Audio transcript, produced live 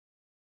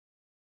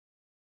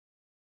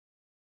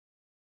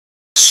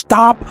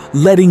Stop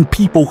letting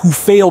people who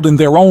failed in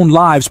their own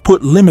lives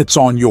put limits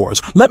on yours.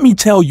 Let me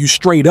tell you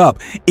straight up,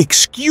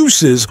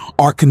 excuses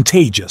are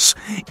contagious.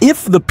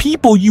 If the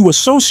people you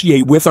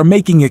associate with are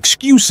making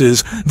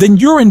excuses, then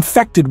you're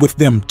infected with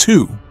them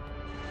too.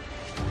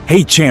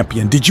 Hey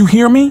champion, did you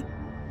hear me?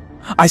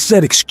 I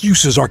said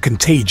excuses are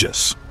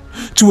contagious.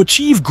 To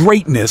achieve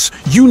greatness,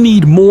 you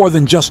need more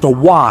than just a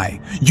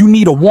why. You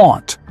need a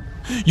want.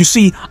 You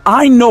see,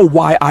 I know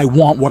why I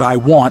want what I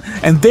want,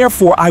 and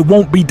therefore I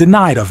won't be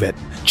denied of it.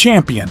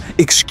 Champion,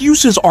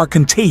 excuses are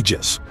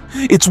contagious.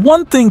 It's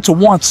one thing to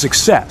want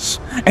success,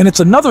 and it's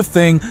another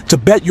thing to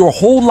bet your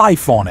whole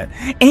life on it.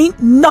 Ain't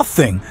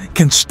nothing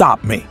can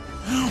stop me.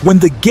 When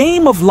the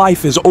game of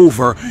life is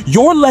over,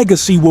 your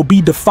legacy will be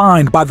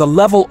defined by the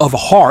level of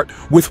heart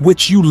with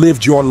which you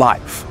lived your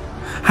life.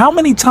 How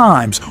many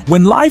times,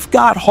 when life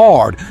got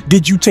hard,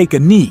 did you take a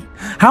knee?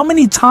 How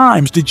many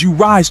times did you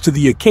rise to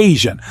the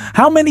occasion?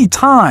 How many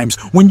times,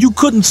 when you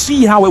couldn't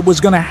see how it was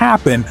going to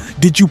happen,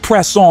 did you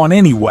press on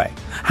anyway?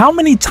 How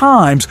many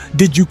times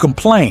did you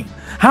complain?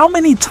 How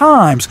many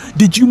times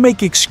did you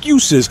make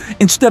excuses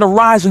instead of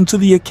rising to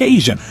the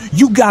occasion?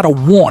 You gotta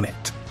want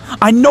it.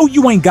 I know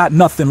you ain't got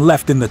nothing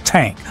left in the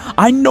tank.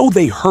 I know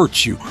they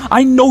hurt you.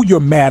 I know you're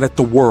mad at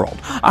the world.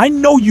 I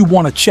know you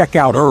want to check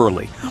out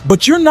early.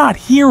 But you're not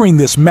hearing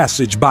this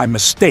message by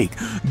mistake.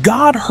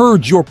 God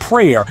heard your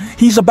prayer.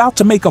 He's about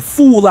to make a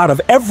fool out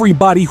of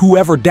everybody who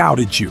ever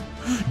doubted you.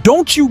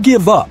 Don't you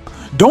give up.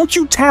 Don't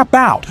you tap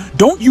out.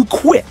 Don't you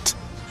quit.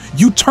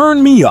 You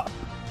turn me up.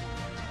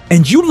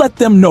 And you let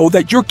them know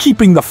that you're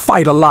keeping the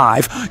fight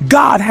alive.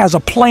 God has a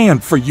plan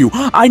for you.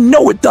 I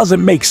know it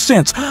doesn't make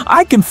sense.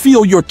 I can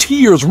feel your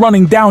tears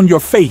running down your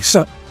face.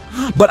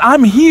 But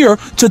I'm here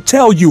to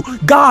tell you,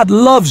 God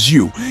loves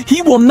you.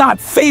 He will not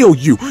fail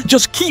you.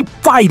 Just keep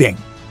fighting.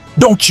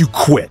 Don't you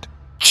quit,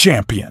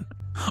 champion,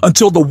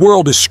 until the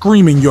world is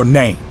screaming your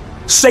name.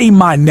 Say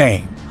my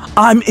name.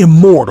 I'm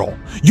immortal.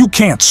 You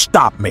can't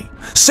stop me.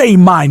 Say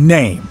my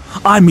name.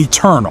 I'm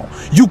eternal.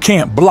 You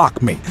can't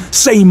block me.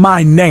 Say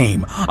my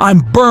name. I'm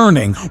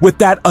burning with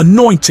that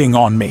anointing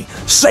on me.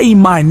 Say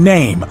my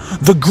name,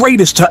 the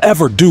greatest to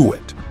ever do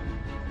it.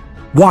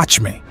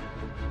 Watch me.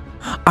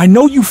 I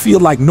know you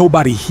feel like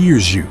nobody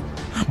hears you,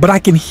 but I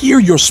can hear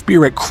your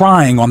spirit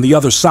crying on the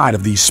other side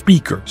of these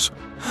speakers.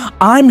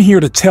 I'm here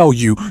to tell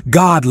you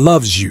God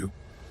loves you.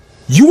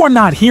 You are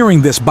not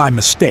hearing this by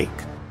mistake.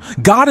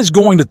 God is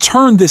going to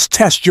turn this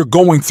test you're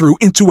going through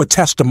into a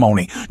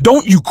testimony.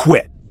 Don't you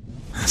quit.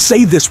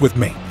 Say this with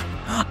me.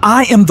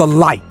 I am the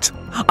light.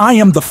 I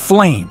am the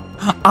flame.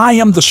 I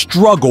am the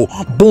struggle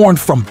born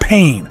from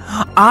pain.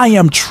 I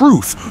am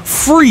truth,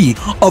 free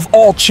of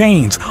all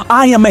chains.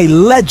 I am a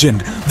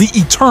legend, the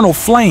eternal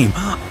flame.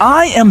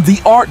 I am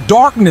the art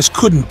darkness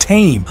couldn't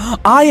tame.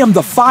 I am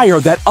the fire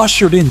that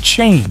ushered in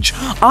change.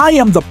 I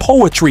am the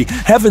poetry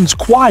heaven's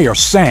choir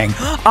sang.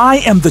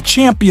 I am the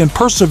champion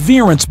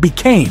perseverance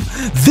became.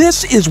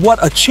 This is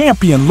what a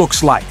champion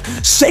looks like.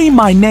 Say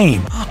my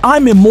name.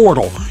 I'm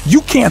immortal.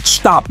 You can't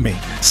stop me.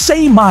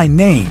 Say my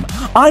name.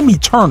 I'm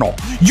eternal.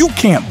 You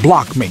can't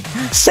block me.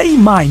 Say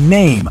my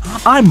name.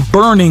 I'm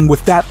burning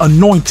with that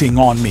anointing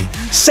on me.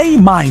 Say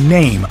my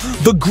name,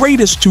 the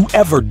greatest to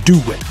ever do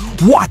it.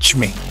 Watch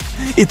me.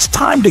 It's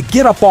time to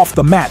get up off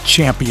the mat,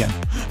 champion.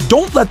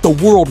 Don't let the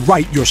world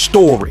write your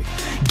story.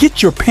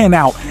 Get your pen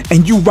out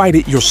and you write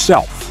it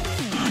yourself.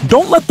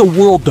 Don't let the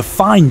world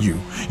define you.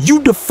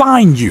 You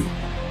define you.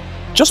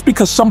 Just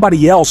because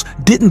somebody else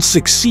didn't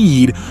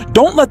succeed,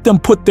 don't let them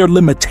put their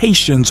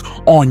limitations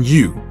on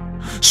you.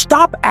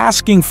 Stop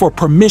asking for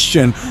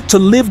permission to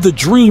live the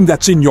dream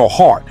that's in your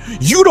heart.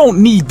 You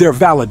don't need their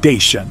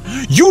validation.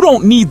 You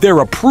don't need their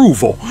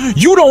approval.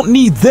 You don't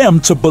need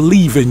them to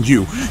believe in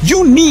you.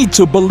 You need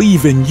to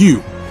believe in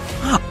you.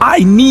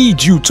 I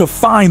need you to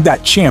find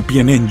that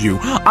champion in you.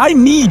 I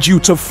need you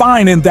to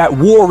find that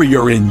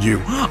warrior in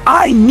you.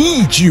 I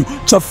need you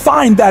to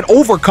find that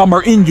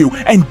overcomer in you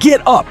and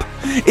get up.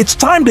 It's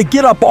time to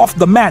get up off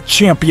the mat,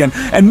 champion,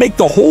 and make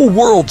the whole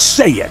world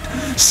say it.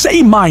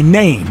 Say my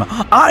name.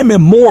 I'm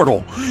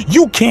immortal.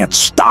 You can't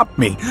stop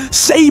me.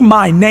 Say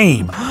my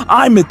name.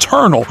 I'm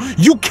eternal.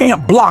 You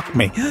can't block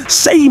me.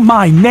 Say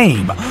my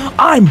name.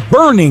 I'm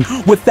burning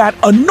with that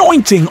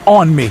anointing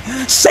on me.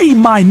 Say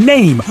my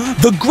name,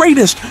 the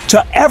greatest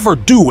to ever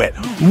do it.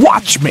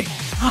 Watch me.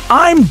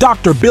 I'm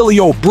Dr. Billy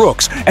O.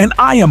 Brooks, and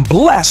I am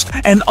blessed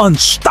and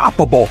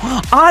unstoppable.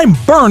 I'm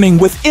burning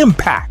with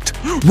impact.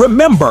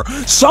 Remember,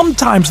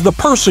 sometimes the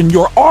person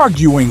you're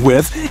arguing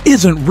with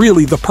isn't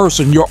really the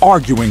person you're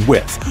arguing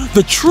with.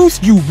 The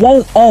truth you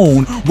won't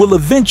own will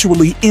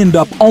eventually end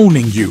up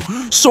owning you.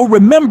 So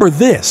remember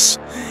this: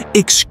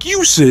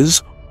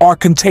 excuses are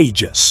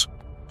contagious.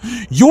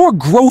 Your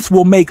growth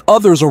will make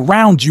others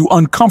around you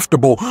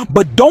uncomfortable,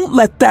 but don't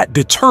let that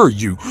deter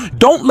you.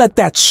 Don't let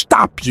that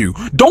stop you.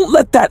 Don't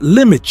let that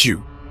limit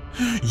you.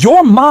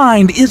 Your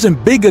mind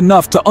isn't big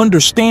enough to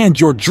understand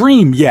your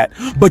dream yet,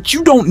 but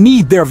you don't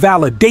need their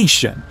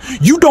validation.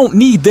 You don't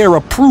need their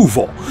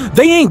approval.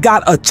 They ain't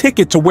got a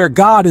ticket to where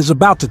God is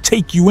about to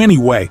take you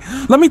anyway.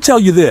 Let me tell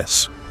you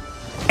this.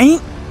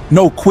 Ain't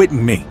No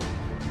quitting me.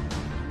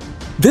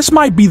 This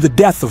might be the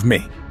death of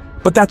me,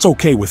 but that's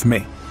okay with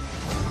me.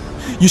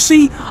 You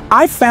see,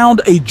 I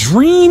found a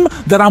dream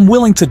that I'm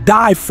willing to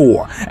die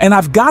for, and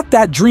I've got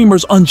that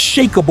dreamer's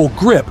unshakable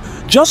grip,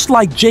 just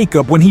like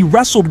Jacob when he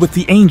wrestled with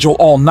the angel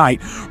all night,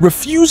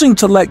 refusing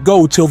to let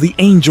go till the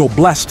angel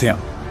blessed him.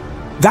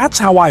 That's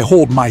how I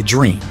hold my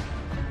dream.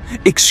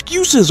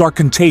 Excuses are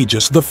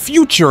contagious. The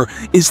future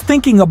is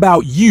thinking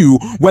about you,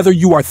 whether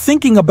you are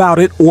thinking about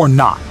it or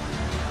not.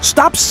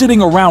 Stop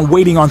sitting around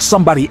waiting on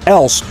somebody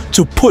else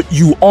to put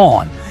you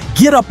on.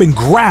 Get up and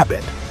grab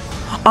it.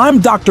 I'm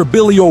Dr.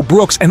 Billy O.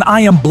 Brooks, and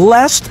I am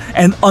blessed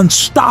and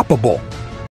unstoppable.